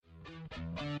Good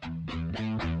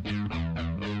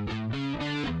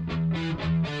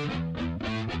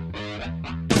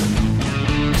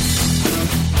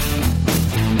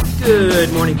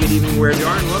morning, good evening, wherever you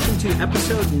are, and welcome to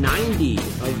episode 90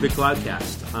 of the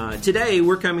Cloudcast. Today,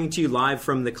 we're coming to you live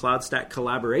from the CloudStack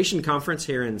Collaboration Conference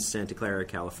here in Santa Clara,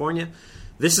 California.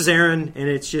 This is Aaron, and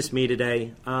it's just me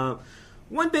today.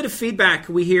 One bit of feedback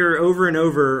we hear over and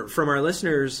over from our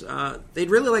listeners, they'd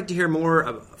really like to hear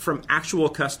more from actual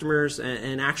customers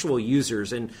and actual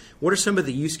users, and what are some of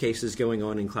the use cases going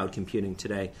on in cloud computing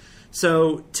today.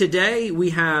 So today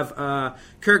we have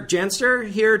Kirk Jantzer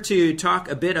here to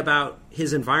talk a bit about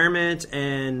his environment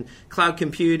and cloud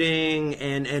computing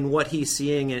and what he's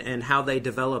seeing and how they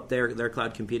develop their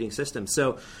cloud computing system.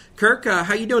 So Kirk,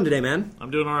 how you doing today, man?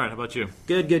 I'm doing all right. How about you?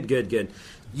 Good.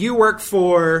 You work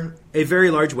for a very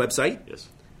large website. Yes.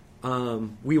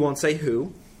 We won't say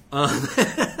who,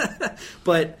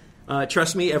 but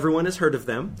trust me, everyone has heard of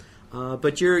them.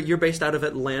 But you're based out of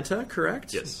Atlanta,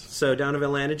 correct? Yes. So down of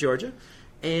Atlanta, Georgia.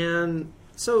 And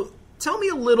so tell me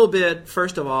a little bit,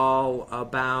 first of all,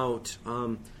 about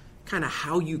kind of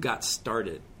how you got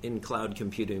started in cloud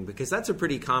computing, because that's a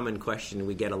pretty common question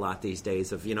we get a lot these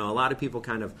days of, a lot of people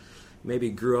kind of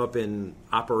maybe grew up in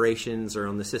operations or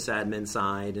on the sysadmin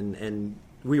side, and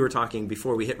we were talking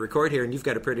before we hit record here, and you've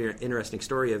got a pretty interesting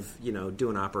story of,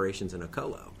 doing operations in a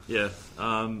colo. Yeah.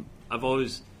 I've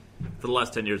always... For the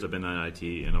last 10 years, I've been in IT,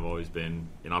 and I've always been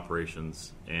in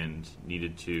operations and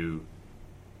needed to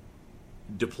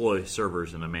deploy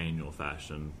servers in a manual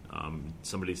fashion.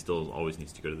 Somebody still always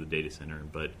needs to go to the data center,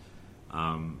 but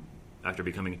after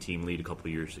becoming a team lead a couple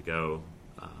of years ago,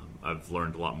 I've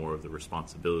learned a lot more of the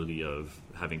responsibility of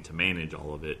having to manage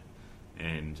all of it,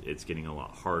 and it's getting a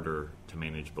lot harder to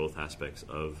manage both aspects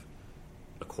of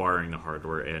acquiring the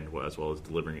hardware and as well as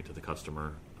delivering it to the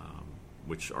customer,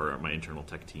 which are my internal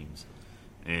tech teams.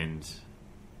 And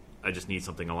I just need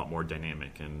something a lot more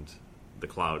dynamic, and the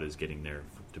cloud is getting there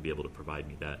to be able to provide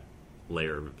me that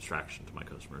layer of abstraction to my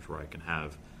customers where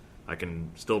I can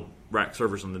still rack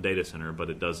servers in the data center, but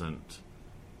it doesn't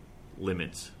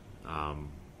limit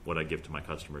what I give to my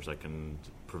customers. I can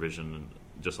provision,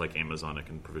 just like Amazon, I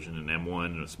can provision an M1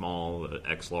 and a small,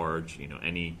 X large,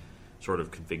 any sort of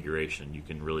configuration. You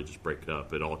can really just break it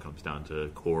up. It all comes down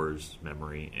to cores,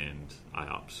 memory, and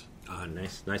IOPS. Oh,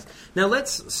 nice. Now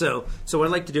so what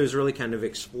I'd like to do is really kind of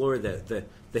explore the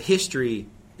history,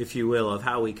 if you will, of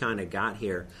how we kind of got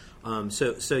here.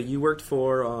 So you worked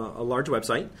for a large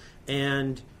website,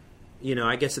 and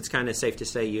I guess it's kind of safe to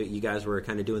say you guys were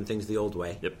kind of doing things the old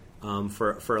way. Yep.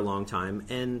 For a long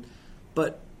time,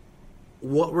 but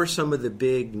what were some of the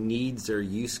big needs or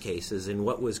use cases, and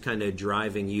what was kind of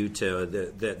driving you to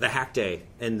the hack day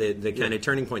and the kind of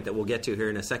turning point that we'll get to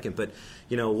here in a second? But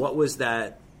what was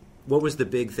that? What was the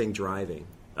big thing driving?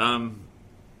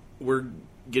 We're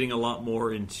getting a lot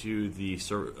more into the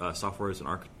software as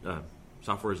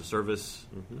a service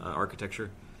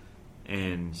architecture,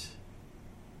 and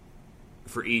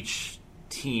for each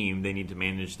team, they need to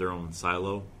manage their own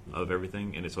silo of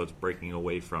everything, and so it's breaking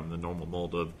away from the normal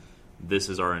mold of this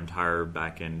is our entire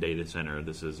back-end data center,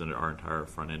 this is our entire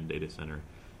front-end data center.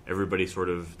 Everybody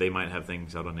they might have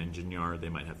things out on Engine Yard, they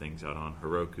might have things out on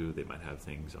Heroku, they might have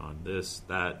things on this,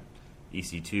 that,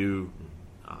 EC2.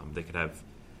 They could have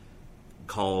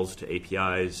calls to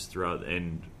APIs throughout,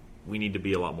 and we need to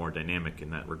be a lot more dynamic in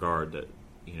that regard, that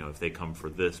if they come for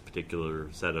this particular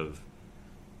set of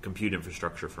compute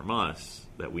infrastructure from us,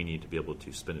 that we need to be able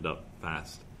to spin it up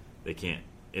fast. They can't,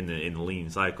 in the lean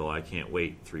cycle, I can't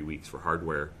wait 3 weeks for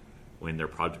hardware when their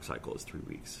project cycle is 3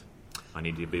 weeks. I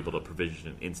need to be able to provision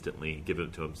it instantly, give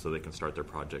it to them so they can start their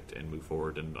project and move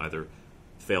forward and either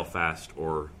fail fast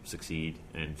or succeed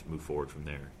and move forward from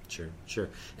there. Sure.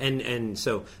 And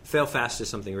so fail fast is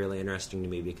something really interesting to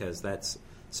me, because that's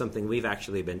something we've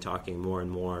actually been talking more and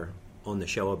more on the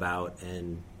show about,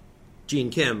 and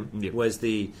Gene Kim was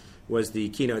the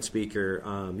keynote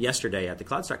speaker yesterday at the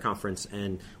CloudStack conference,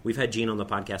 and we've had Gene on the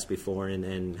podcast before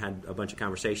and had a bunch of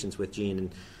conversations with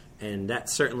Gene, and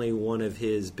that's certainly one of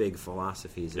his big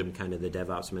philosophies in kind of the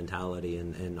DevOps mentality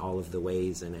and all of the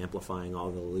ways and amplifying all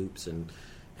the loops, and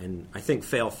I think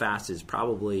fail fast is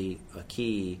probably a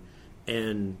key,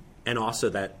 and also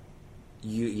that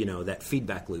that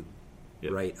feedback loop,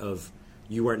 right, of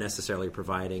you weren't necessarily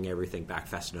providing everything back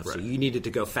fast enough, so you needed to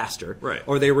go faster, right,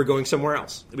 or they were going somewhere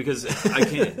else. Because I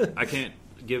can't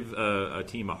give a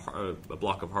team a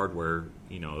block of hardware,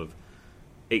 of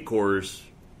 8 cores,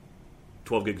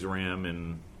 12 gigs of RAM,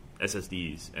 and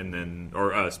SSDs, and then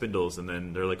or spindles, and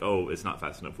then they're like, oh, it's not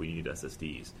fast enough. We need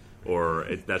SSDs, or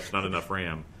that's not enough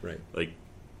RAM. Right. Like,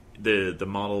 the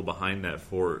model behind that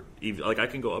for even, like I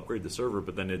can go upgrade the server,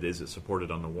 but then is it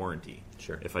supported on the warranty?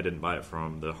 Sure. If I didn't buy it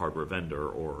from the hardware vendor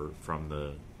or from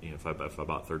the if I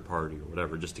bought third party or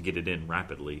whatever, just to get it in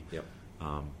rapidly. Yep.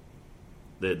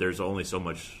 There's only so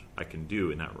much I can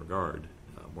do in that regard.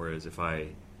 Whereas if I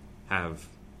have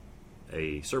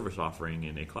a service offering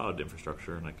in a cloud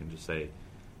infrastructure, and I can just say,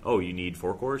 "Oh, you need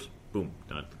 4 cores? Boom,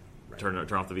 done. Right. Turn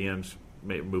off the VMs,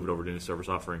 move it over to a service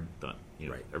offering, done.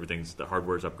 Right. Everything's the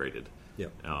hardware's upgraded.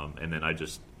 Yep. And then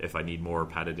if I need more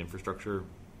padded infrastructure,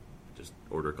 just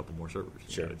order a couple more servers.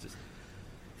 Sure. It's just,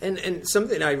 And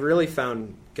something I really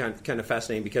found kind of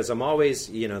fascinating, because I'm always,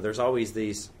 there's always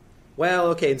these, well,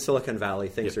 okay, in Silicon Valley,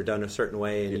 things are done a certain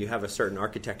way, and you have a certain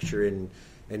architecture, and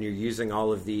you're using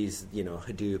all of these,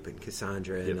 Hadoop and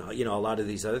Cassandra and, a lot of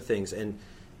these other things. And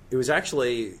it was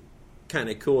actually kind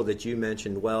of cool that you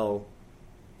mentioned, well,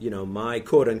 my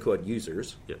quote-unquote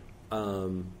users,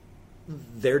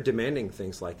 they're demanding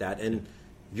things like that. And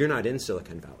you're not in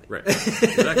Silicon Valley. Right.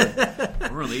 Exactly.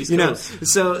 We're on the East Coast.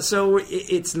 So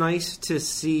it's nice to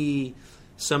see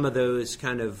some of those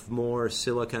kind of more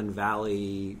Silicon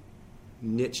Valley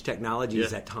niche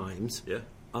technologies at times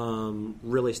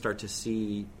really start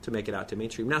to make it out to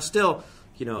mainstream. Now, still,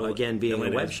 again, being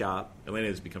a web shop. Atlanta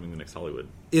is becoming the next Hollywood.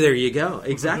 There you go.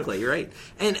 Exactly. Right.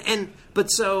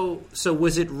 But so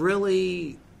was it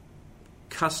really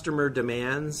customer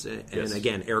demands, and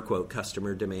again, air quote,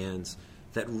 customer demands,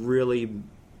 that really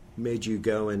made you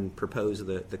go and propose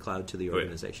the cloud to the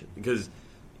organization? Because,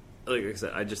 like I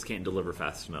said, I just can't deliver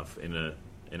fast enough in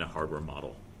a hardware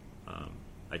model.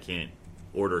 I can't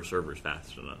order servers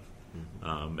fast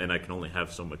enough, and I can only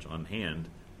have so much on hand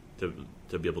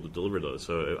to be able to deliver those.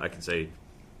 So I can say,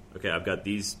 okay, I've got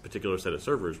these particular set of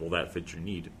servers. Will that fit your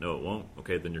need? No, it won't.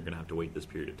 Okay, then you're going to have to wait this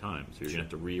period of time. So you're going to have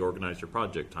to reorganize your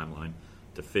project timeline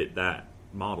to fit that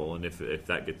model. And if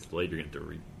that gets delayed, you're going to have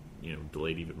to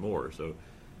delayed even more. So,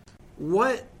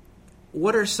 what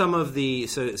are some of the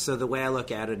so the way I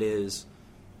look at it is,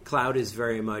 cloud is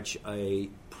very much a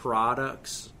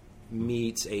products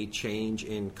meets a change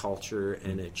in culture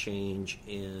and a change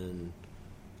in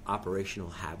operational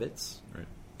habits. Right.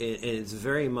 It's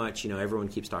very much, everyone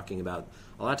keeps talking about,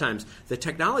 a lot of times the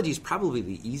technology is probably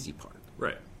the easy part.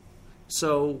 Right.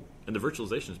 So, and the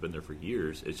virtualization has been there for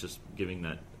years. It's just giving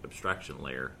that abstraction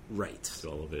layer, right, to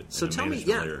all of it. So tell me,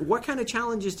 what kind of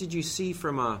challenges did you see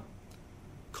from a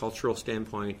cultural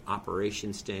standpoint,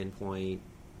 operation standpoint,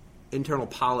 internal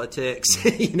politics,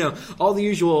 all the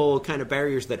usual kind of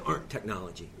barriers that aren't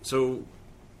technology? So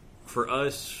for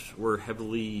us, we're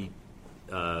heavily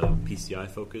PCI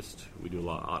focused. We do a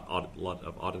lot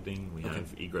of auditing. We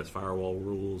have egress firewall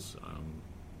rules.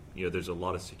 There's a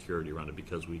lot of security around it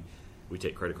because we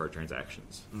take credit card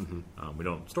transactions. We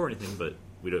don't store anything, but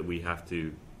we have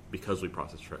to, because we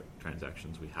process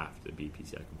transactions, we have to be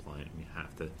PCI compliant. We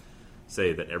have to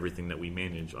say that everything that we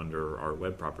manage under our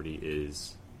web property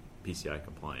is PCI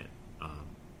compliant.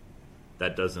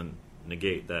 That doesn't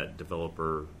negate that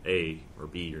developer A or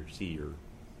B or C or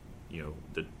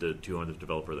the 200th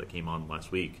developer that came on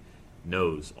last week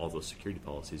knows all those security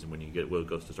policies, and when Will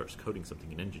goes to start coding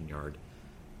something in Engine Yard,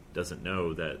 doesn't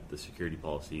know that the security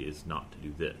policy is not to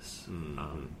do this.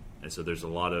 And so there's a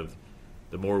lot of,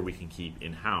 the more we can keep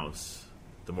in-house,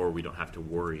 the more we don't have to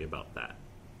worry about that.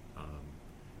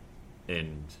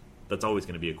 And that's always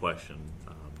going to be a question.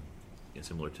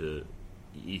 Similar to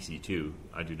EC2,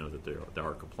 I do know that they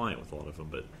are compliant with a lot of them,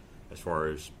 but as far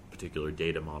as particular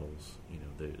data models,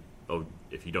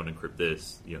 if you don't encrypt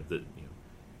this,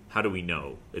 how do we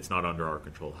know? It's not under our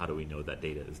control. How do we know that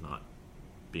data is not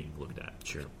being looked at?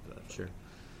 Sure.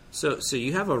 So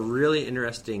you have a really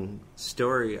interesting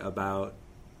story about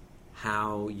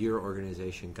how your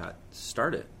organization got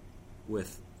started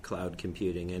with cloud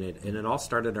computing, and it all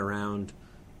started around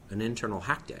an internal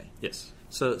hack day. Yes.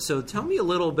 So tell me a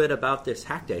little bit about this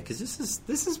hack day, because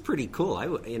this is pretty cool. I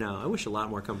wish a lot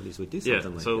more companies would do something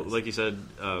like this. So like you said,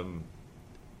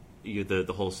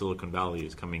 the whole Silicon Valley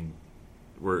is coming.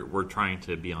 We're trying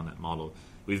to be on that model.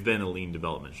 We've been a lean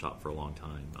development shop for a long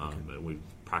time. We've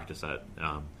practiced that.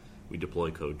 We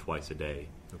deploy code twice a day.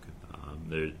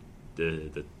 Okay.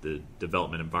 The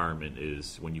development environment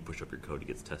is when you push up your code, it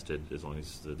gets tested as long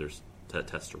as there's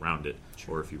tests around it,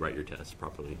 or if you write your tests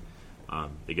properly.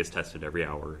 It gets tested every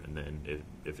hour, and then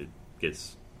if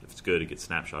it's good, it gets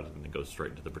snapshotted and it goes straight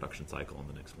into the production cycle on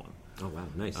the next one. Oh wow,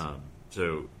 nice.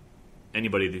 So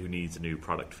anybody who needs a new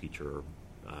product feature,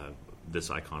 this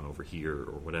icon over here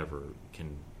or whatever,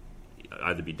 can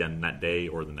either be done that day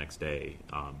or the next day,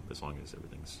 as long as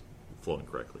everything's flowing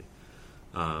correctly.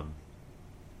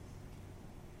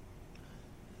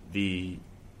 The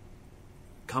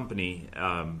company,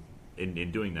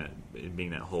 in doing that, in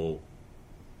being that whole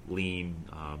lean,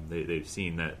 they've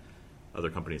seen that other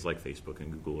companies like Facebook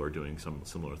and Google are doing some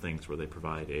similar things where they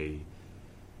provide a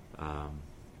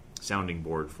sounding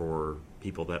board for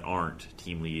people that aren't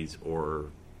team leads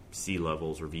or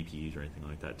C-levels or VPs or anything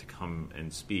like that to come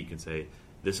and speak and say,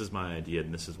 this is my idea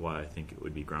and this is why I think it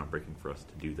would be groundbreaking for us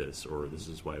to do this, or this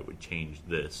is why it would change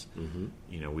this.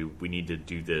 We need to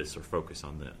do this or focus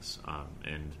on this.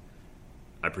 And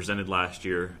I presented last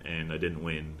year and I didn't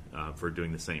win for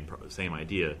doing the same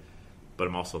idea, but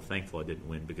I'm also thankful I didn't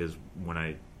win because when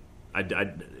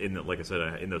like I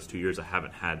said, in those 2 years I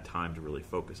haven't had time to really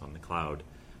focus on the cloud.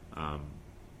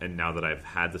 And now that I've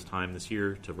had this time this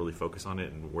year to really focus on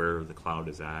it and where the cloud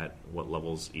is at, what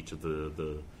levels each of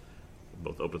the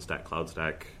both OpenStack,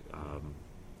 CloudStack,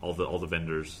 all the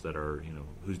vendors that are,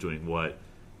 who's doing what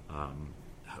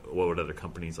other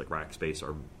companies like Rackspace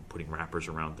are putting wrappers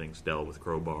around things, Dell with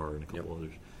Crowbar and a couple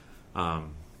others,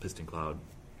 Piston Cloud.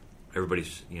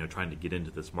 Everybody's trying to get into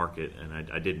this market,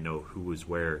 and I didn't know who was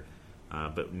where.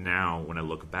 But now when I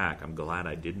look back, I'm glad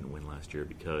I didn't win last year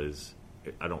because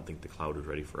I don't think the cloud was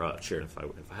ready for us. Sure. If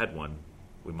I had won,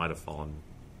 we might have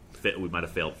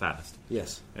failed fast.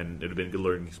 Yes. And it would have been a good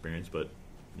learning experience. But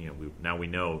now we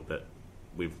know that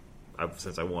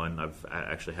since I won, I've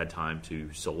actually had time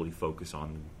to solely focus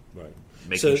on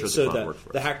making sure the cloud worked for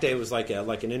us. The Hack Day was like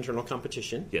an internal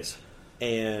competition. Yes.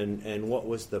 And what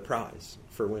was the prize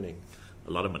for winning?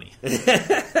 A lot of money.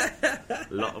 A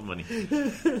lot of money.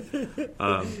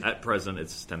 At present,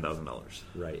 it's $10,000.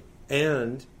 Right.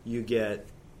 And you get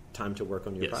time to work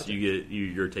on your project. Yes,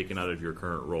 you're taken out of your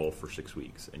current role for 6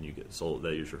 weeks, and you get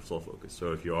that is your sole focus.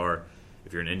 So if you're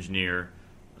an engineer,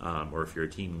 or if you're a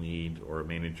team lead or a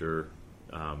manager,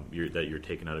 you're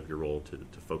taken out of your role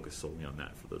to focus solely on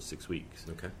that for those 6 weeks.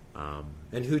 Okay.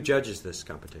 And who judges this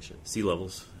competition?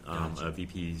 C-levels, Gotcha.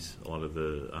 VPs, a lot of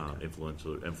the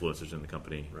influencers in the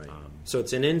company. Right. So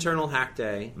it's an internal Hack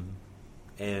Day. Mm-hmm.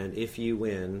 And if you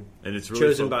win, and it's really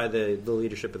chosen by the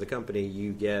leadership of the company,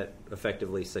 you get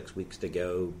effectively 6 weeks to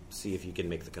go see if you can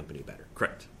make the company better.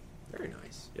 Correct. Very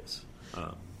nice. Yes.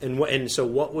 And so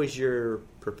what was your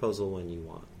proposal when you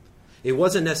won? It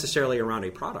wasn't necessarily around a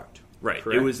product. Right.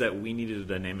 Correct? It was that we needed a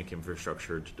dynamic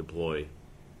infrastructure to deploy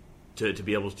to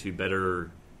be able to better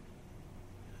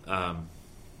I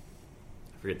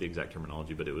forget the exact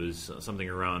terminology, but it was something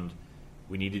around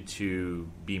we needed to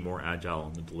be more agile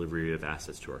in the delivery of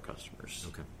assets to our customers.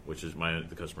 Okay. Which is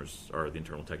the customers are the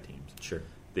internal tech teams. Sure.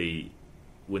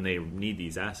 When they need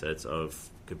these assets of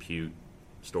compute,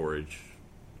 storage,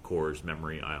 cores,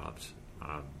 memory, IOPS,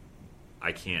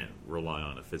 I can't rely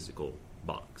on a physical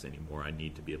box anymore. I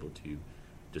need to be able to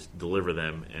just deliver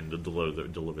them and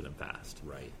deliver them fast.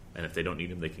 Right. And if they don't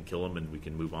need them, they can kill them and we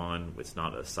can move on. It's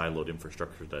not a siloed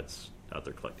infrastructure that's out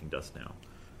there collecting dust now.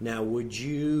 Now, would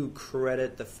you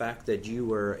credit the fact that you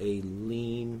were a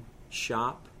lean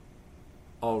shop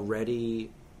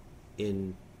already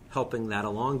in helping that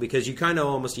along? Because you kind of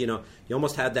almost, you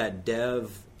almost had that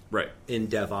dev in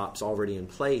DevOps already in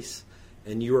place,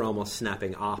 and you were almost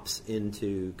snapping ops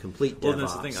into complete DevOps. Well,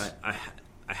 that's the thing.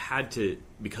 I had to,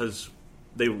 because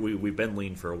we've been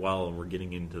lean for a while, and we're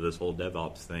getting into this whole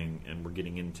DevOps thing, and we're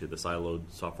getting into the siloed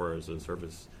software as a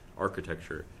service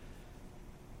architecture.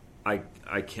 I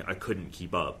couldn't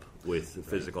keep up with the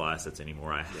physical assets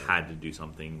anymore. I had to do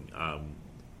something, and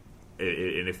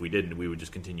if we didn't, we would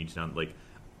just continue to sound like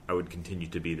I would continue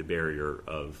to be the barrier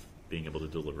of being able to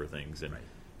deliver things. And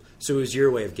so it was your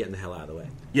way of getting the hell out of the way.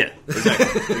 Yeah,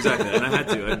 exactly. And I had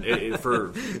to. And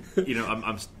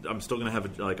I'm still going to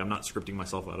have I'm not scripting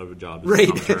myself out of a job.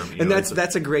 Right, and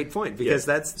that's a great point because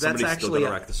that's somebody's actually still going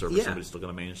to rack the server. Yeah. Somebody's still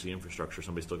going to manage the infrastructure.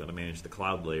 Somebody's still going to manage the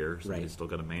cloud layer. Somebody's still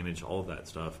going to manage all of that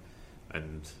stuff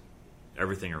and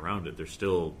everything around it. There's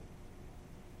still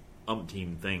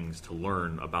umpteen things to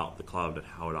learn about the cloud and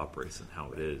how it operates and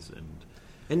how it is.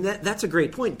 And that's a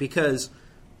great point because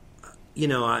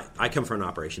I come from an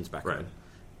operations background,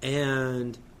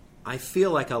 and I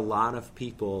feel like a lot of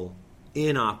people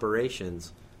in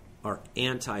operations are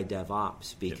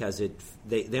anti-DevOps because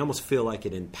they almost feel like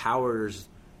it empowers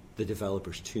the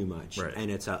developers too much,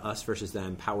 and it's a us versus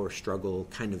them power struggle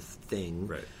kind of thing.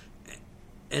 Right.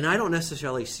 And I don't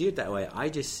necessarily see it that way. I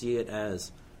just see it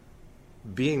as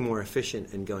being more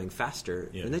efficient and going faster,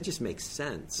 and that just makes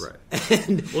sense. Right.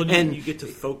 and you get to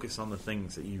focus on the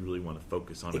things that you really want to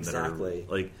focus on. Exactly. And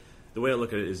that are, like, the way I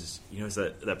look at it is, it's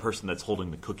that person that's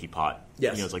holding the cookie pot.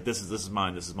 Yes. It's like, this is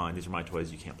mine, these are my toys,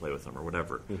 you can't play with them or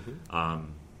whatever. Mm-hmm.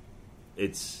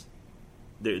 It's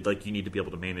like you need to be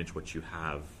able to manage what you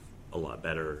have a lot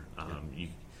better.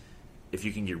 if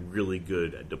you can get really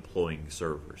good at deploying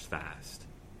servers fast,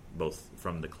 both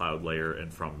from the cloud layer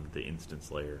and from the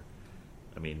instance layer,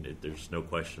 I mean, there's no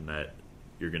question that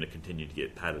you're going to continue to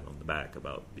get patted on the back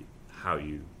about how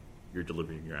you're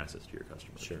delivering your assets to your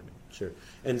customers. Sure.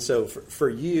 And so for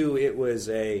you, it was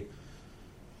a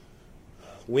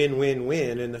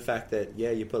win-win-win in the fact that,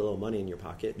 you put a little money in your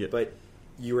pocket, yep. but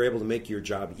you were able to make your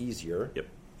job easier, yep.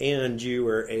 and you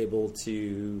were able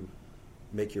to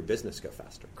make your business go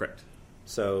faster. Correct.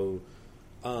 So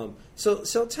tell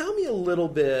me a little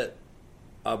bit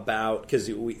about, because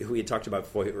we had talked about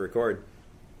before we record,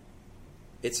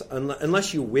 it's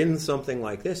unless you win something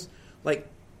like this, like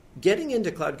getting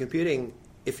into cloud computing,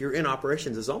 if you're in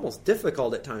operations, is almost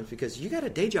difficult at times because you got a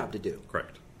day job to do.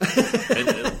 Correct.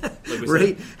 Like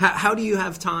right? How do you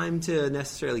have time to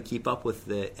necessarily keep up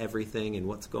with everything and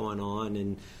what's going on?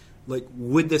 And like,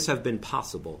 would this have been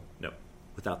possible? No.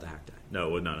 Without the hack day? No,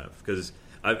 it would not have. Because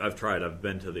I've tried. I've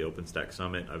been to the OpenStack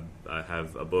Summit. I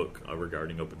have a book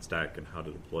regarding OpenStack and how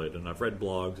to deploy it. And I've read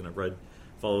blogs, and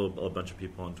followed a bunch of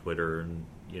people on Twitter, and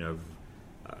I've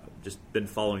just been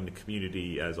following the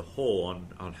community as a whole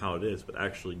on how it is, but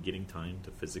actually getting time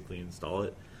to physically install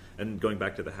it. And going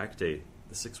back to the hack day,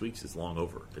 the 6 weeks is long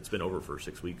over. It's been over for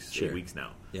 6 weeks, sure. 8 weeks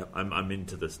now. Yep. I'm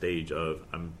into the stage of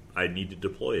I need to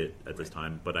deploy it at this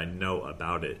time, but I know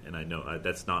about it, and I know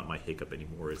that's not my hiccup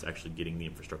anymore. It's actually getting the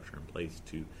infrastructure in place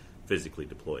to physically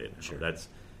deploy it. Sure. That's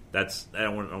I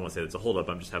don't want to say it's a holdup.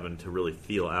 I'm just having to really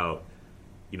feel out.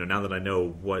 Now that I know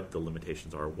what the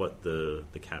limitations are, what the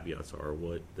caveats are,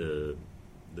 what the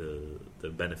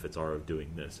benefits are of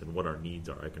doing this, and what our needs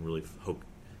are, I can really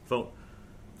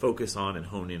focus on and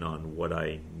hone in on what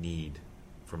I need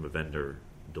from a vendor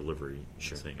delivery.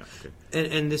 Sure. Saying, okay.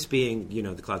 And this being,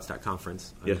 the CloudStack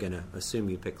conference, I'm yeah. going to assume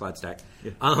you pick CloudStack.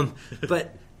 Yeah.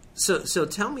 But so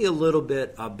tell me a little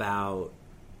bit about,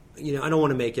 I don't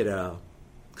want to make it a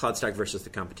CloudStack versus the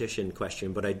competition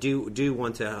question, but I do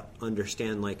want to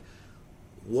understand, like,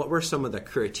 what were some of the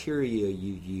criteria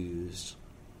you used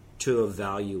to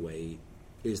evaluate,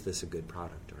 is this a good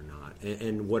product or not?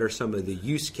 And what are some of the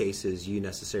use cases you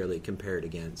necessarily compared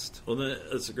against? Well,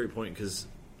 that's a great point, because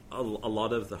a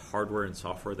lot of the hardware and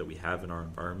software that we have in our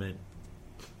environment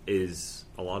is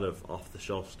a lot of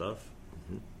off-the-shelf stuff,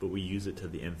 mm-hmm. but we use it to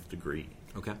the nth degree.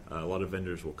 Okay. A lot of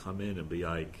vendors will come in and be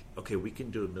like, okay, we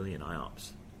can do 1 million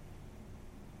IOPS,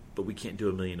 but we can't do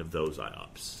 1 million of those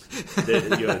IOPS.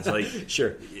 It's like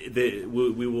sure.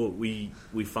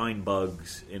 We find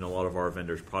bugs in a lot of our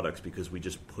vendors' products because we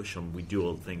just push them. We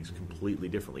do things completely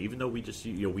differently, even though we just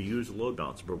we use a load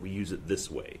balancer, but we use it this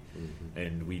way, mm-hmm.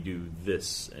 and we do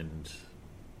this, and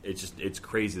it's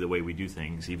crazy the way we do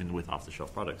things, even with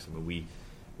off-the-shelf products. I mean,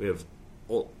 we have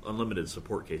unlimited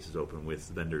support cases open with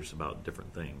vendors about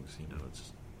different things. It's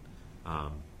just,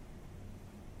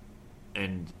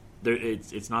 and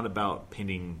it's not about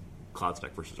pinning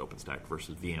CloudStack versus OpenStack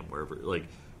versus VM, wherever. Like,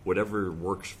 whatever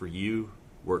works for you,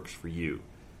 works for you.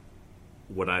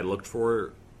 What I looked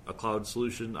for a cloud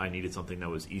solution, I needed something that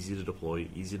was easy to deploy,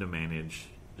 easy to manage,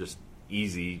 just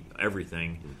easy,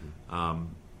 everything. Mm-hmm.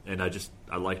 And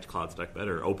I liked CloudStack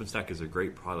better. OpenStack is a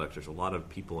great product. There's a lot of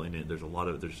people in it.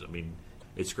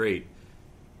 It's great,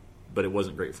 but it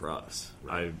wasn't great for us.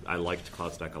 I liked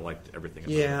CloudStack. I liked everything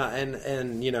about it. Yeah,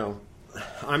 and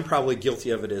I'm probably guilty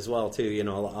of it as well, too.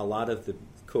 A lot of the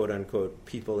quote-unquote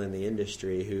people in the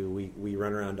industry who we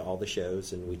run around to all the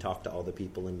shows and we talk to all the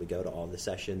people and we go to all the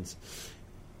sessions.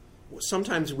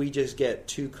 Sometimes we just get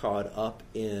too caught up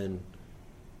in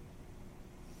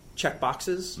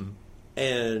checkboxes mm-hmm.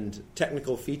 and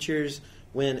technical features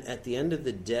when at the end of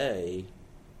the day,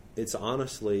 it's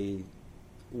honestly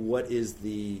what is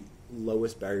the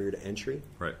lowest barrier to entry,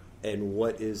 right? And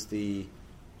what is the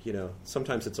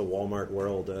sometimes it's a Walmart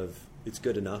world of it's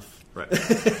good enough. Right.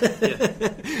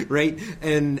 Yeah. Right?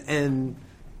 And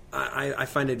I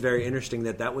find it very interesting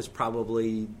that was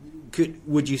probably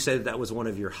would you say that was one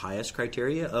of your highest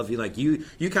criteria of you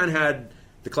kind of had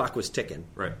the clock was ticking.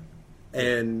 Right.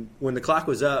 And when the clock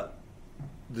was up,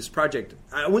 this project,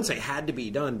 I wouldn't say had to be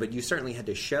done, but you certainly had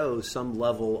to show some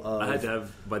level of... I had to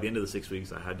have, by the end of the 6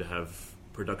 weeks, I had to have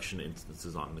production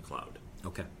instances on the cloud.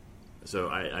 Okay. So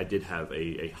I did have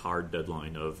a hard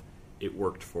deadline of it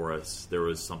worked for us. There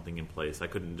was something in place. I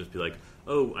couldn't just be like,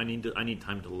 oh, I need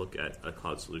time to look at a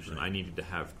cloud solution. Right. I needed to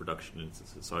have production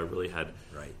instances. So I really had...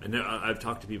 Right. And I've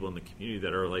talked to people in the community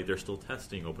that are like, they're still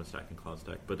testing OpenStack and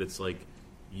CloudStack, but it's like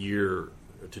year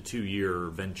to 2 year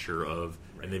venture of...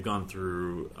 Right. And they've gone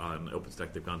through, on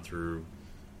OpenStack, they've gone through...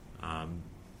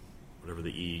 whatever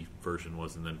the E version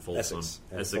was, and then Folsom.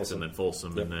 Essex, and then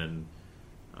Folsom, yep. and then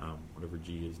whatever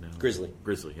G is now.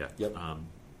 Grizzly, yeah. Yep.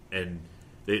 and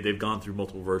they've gone through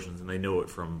multiple versions and they know it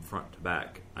from front to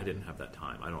back. I didn't have that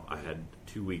time. I had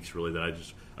 2 weeks really that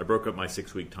I broke up my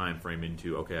 6-week time frame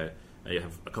into, okay, I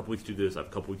have a couple weeks to do this, I have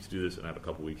a couple weeks to do this, and I have a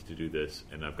couple weeks to do this,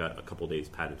 and I've got a couple days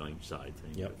padded on each side.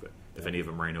 If any of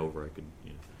them ran over, I could,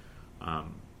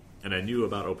 and I knew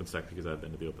about OpenStack because I've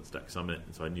been to the OpenStack Summit,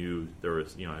 and so I knew there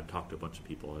was, I talked to a bunch of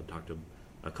people. I talked to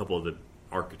a couple of the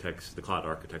architects, the cloud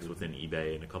architects within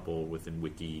eBay, and a couple within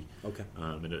Wiki. Okay.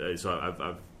 So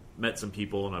I've met some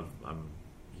people, and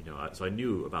so I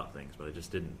knew about things, but I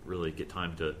just didn't really get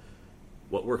time to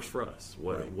what works for us.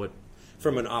 What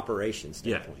from an operations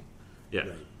standpoint. Yeah.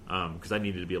 Because I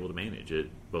needed to be able to manage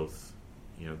it, both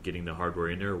getting the hardware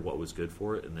in there, what was good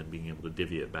for it, and then being able to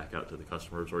divvy it back out to the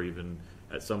customers, or even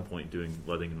at some point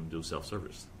letting them do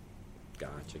self-service.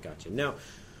 Gotcha. Now,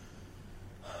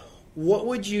 what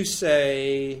would you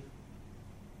say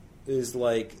is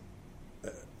like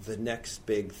the next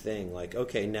big thing? Like,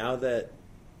 okay, now that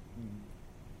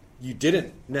you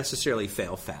didn't necessarily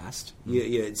fail fast,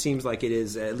 it seems like it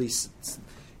is at least,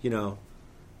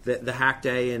 the hack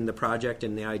day and the project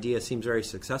and the idea seems very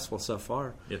successful so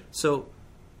far. Yeah.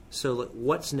 So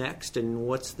what's next, and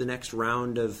what's the next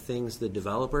round of things the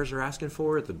developers are asking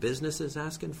for, the business is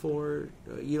asking for?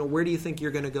 Where do you think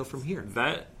you're going to go from here?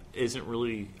 That isn't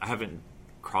really. I haven't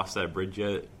crossed that bridge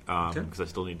yet because I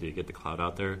still need to get the cloud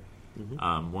out there.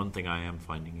 Mm-hmm. One thing I am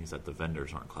finding is that the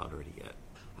vendors aren't cloud ready yet.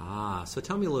 So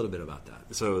tell me a little bit about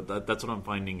that. So that's what I'm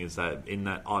finding is that in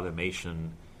that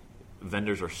automation,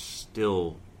 vendors are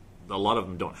still. A lot of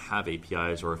them don't have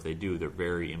APIs, or if they do, they're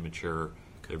very immature.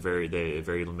 They have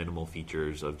very minimal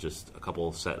features of just a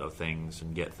couple set of things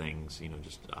and get things.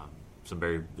 Some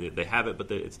very they have it,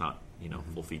 but it's not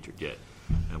full featured yet.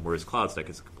 And whereas CloudStack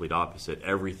is the complete opposite.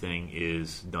 Everything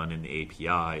is done in the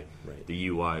API. Right. The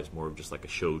UI is more of just like a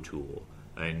show tool.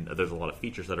 And there's a lot of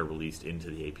features that are released into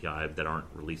the API that aren't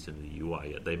released into the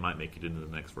UI yet. They might make it into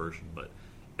the next version, but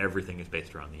everything is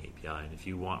based around the API. And if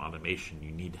you want automation,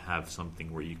 you need to have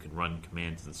something where you can run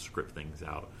commands and script things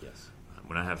out. Yes.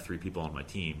 When I have 3 people on my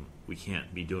team, we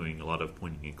can't be doing a lot of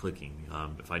pointing and clicking.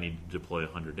 If I need to deploy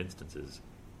 100 instances,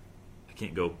 I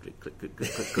can't go click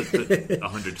 100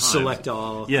 times. Select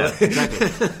all. Yeah, exactly.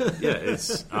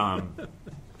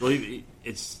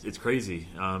 It's it's crazy.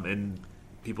 And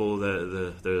people,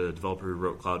 the developer who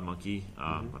wrote Cloud Monkey,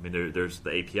 I mean, there's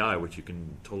the API which you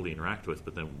can totally interact with,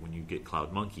 but then when you get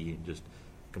Cloud Monkey and just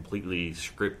completely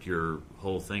script your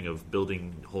whole thing of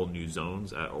building whole new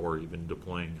zones or even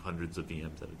deploying hundreds of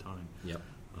VMs at a time. Yep.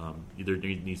 There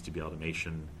needs to be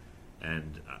automation,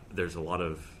 and there's a lot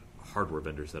of hardware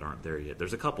vendors that aren't there yet.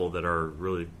 There's a couple that are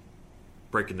really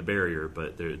breaking the barrier,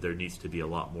 but there needs to be a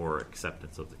lot more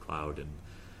acceptance of the cloud and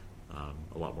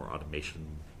a lot more automation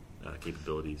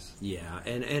capabilities. Yeah,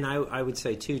 and I would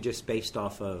say too, just based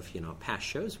off of past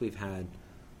shows we've had,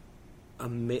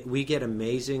 we get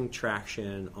amazing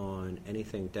traction on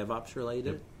anything DevOps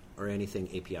related or anything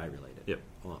API related. Yep.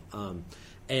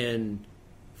 And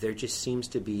there just seems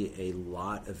to be a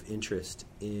lot of interest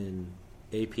in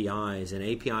APIs, and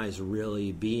APIs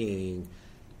really being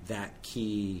that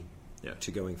key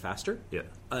to going faster. Yeah.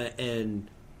 And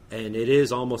it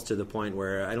is almost to the point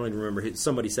where I don't even remember.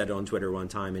 Somebody said it on Twitter one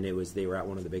time, and they were at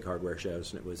one of the big hardware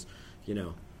shows, and it was,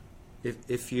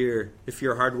 if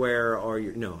your hardware or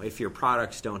if your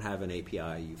products don't have an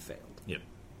API, you failed. Yeah.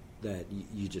 That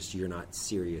you're not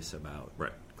serious about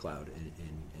cloud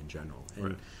in general,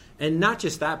 and not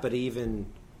just that, but even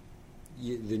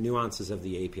the nuances of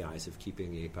the APIs of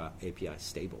keeping the API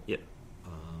stable. Yeah.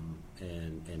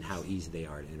 And how easy they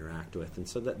are to interact with, and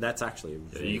so that's actually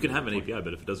you can have an API,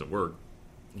 but if it doesn't work,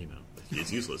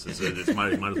 it's useless. It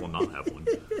might as well not have one.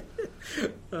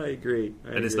 I agree.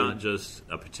 It's not just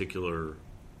a particular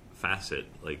facet.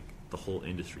 Like the whole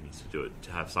industry needs to do it.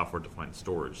 To have software-defined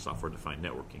storage, software-defined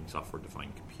networking,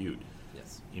 software-defined compute.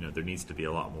 Yes. There needs to be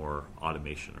a lot more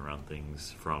automation around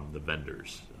things from the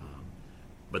vendors,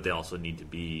 but they also need to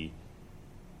be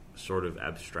sort of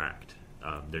abstract.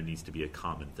 There needs to be a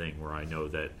common thing where I know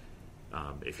that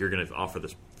if you're going to offer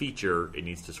this feature, it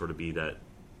needs to sort of be that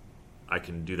I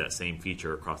can do that same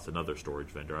feature across another storage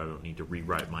vendor. I don't need to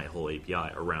rewrite my whole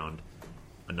API around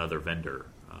another vendor.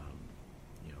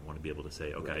 I want to be able to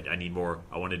say, okay, I need more.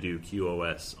 I want to do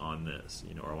QoS on this,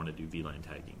 or I want to do VLAN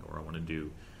tagging, or I want to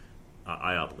do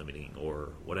IOP limiting, or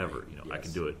whatever. I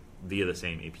can do it via the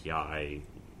same API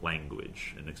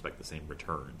language and expect the same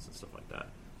returns and stuff like that.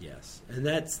 Yes, and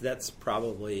that's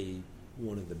probably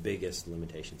one of the biggest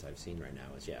limitations I've seen right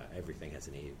now is, everything has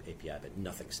an API, but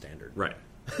nothing's standard. Right.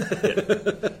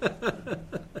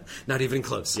 Not even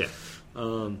close. Yeah.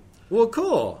 Well,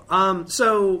 cool.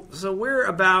 So we're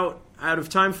about out of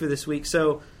time for this week.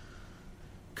 So,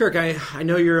 Kirk, I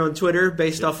know you're on Twitter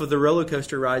based off of the roller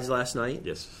coaster rides last night.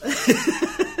 Yes.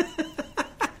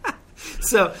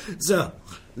 So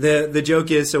the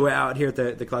joke is, so we're out here at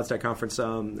the Cloudcast conference.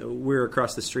 We're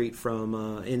across the street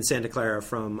from in Santa Clara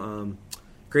from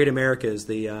Great America's,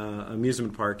 the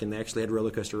amusement park, and they actually had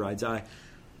roller coaster rides.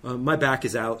 My back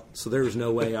is out, so there was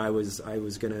no way I was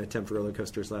going to attempt roller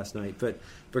coasters last night. But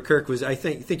Kirk was. I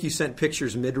think you sent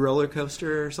pictures mid roller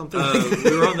coaster or something.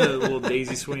 We were on the little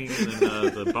daisy swing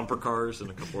and the bumper cars and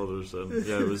a couple others.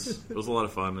 Yeah, it was a lot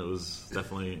of fun. It was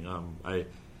definitely.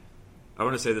 I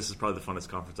want to say this is probably the funnest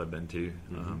conference I've been to.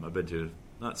 Mm-hmm. I've been to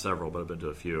not several, but I've been to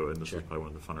a few, and this was probably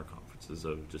one of the funner conferences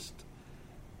of just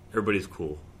everybody's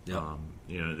cool. Yep.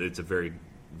 It's a very,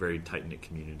 very tight knit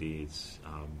community. It's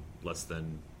less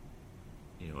than,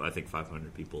 I think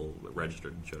 500 people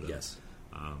registered and showed up. Yes,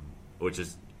 which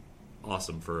is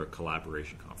awesome for a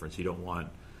collaboration conference. You don't want.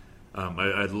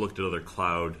 I looked at other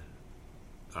cloud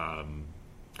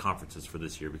conferences for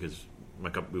this year because my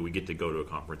company, we get to go to a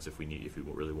conference if we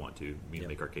really want to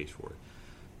make our case for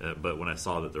it. But when I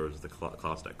saw that there was the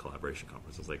Cloudcast collaboration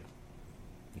conference, I was like,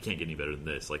 you can't get any better than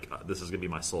this. Like, this is going to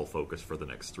be my sole focus for the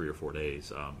next 3 or 4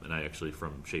 days. And I actually,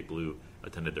 from Shape Blue,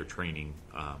 attended their training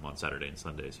on Saturday and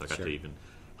Sunday, so I got to even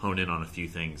hone in on a few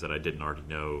things that I didn't already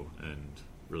know and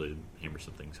really hammer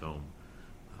some things home.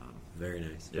 Very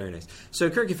nice, very nice. So,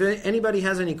 Kirk, if anybody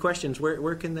has any questions,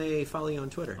 where can they follow you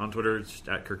on Twitter? On Twitter, it's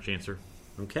at Kirk Jantzer.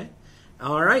 Okay.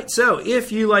 All right. So,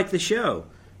 if you like the show,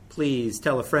 please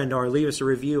tell a friend or leave us a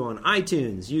review on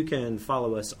iTunes. You can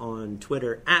follow us on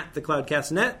Twitter at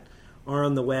thecloudcast.net or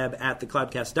on the web at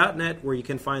thecloudcast.net, where you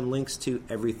can find links to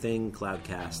everything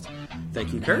Cloudcast.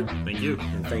 Thank you, Kirk. Thank you.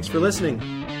 And thanks for listening.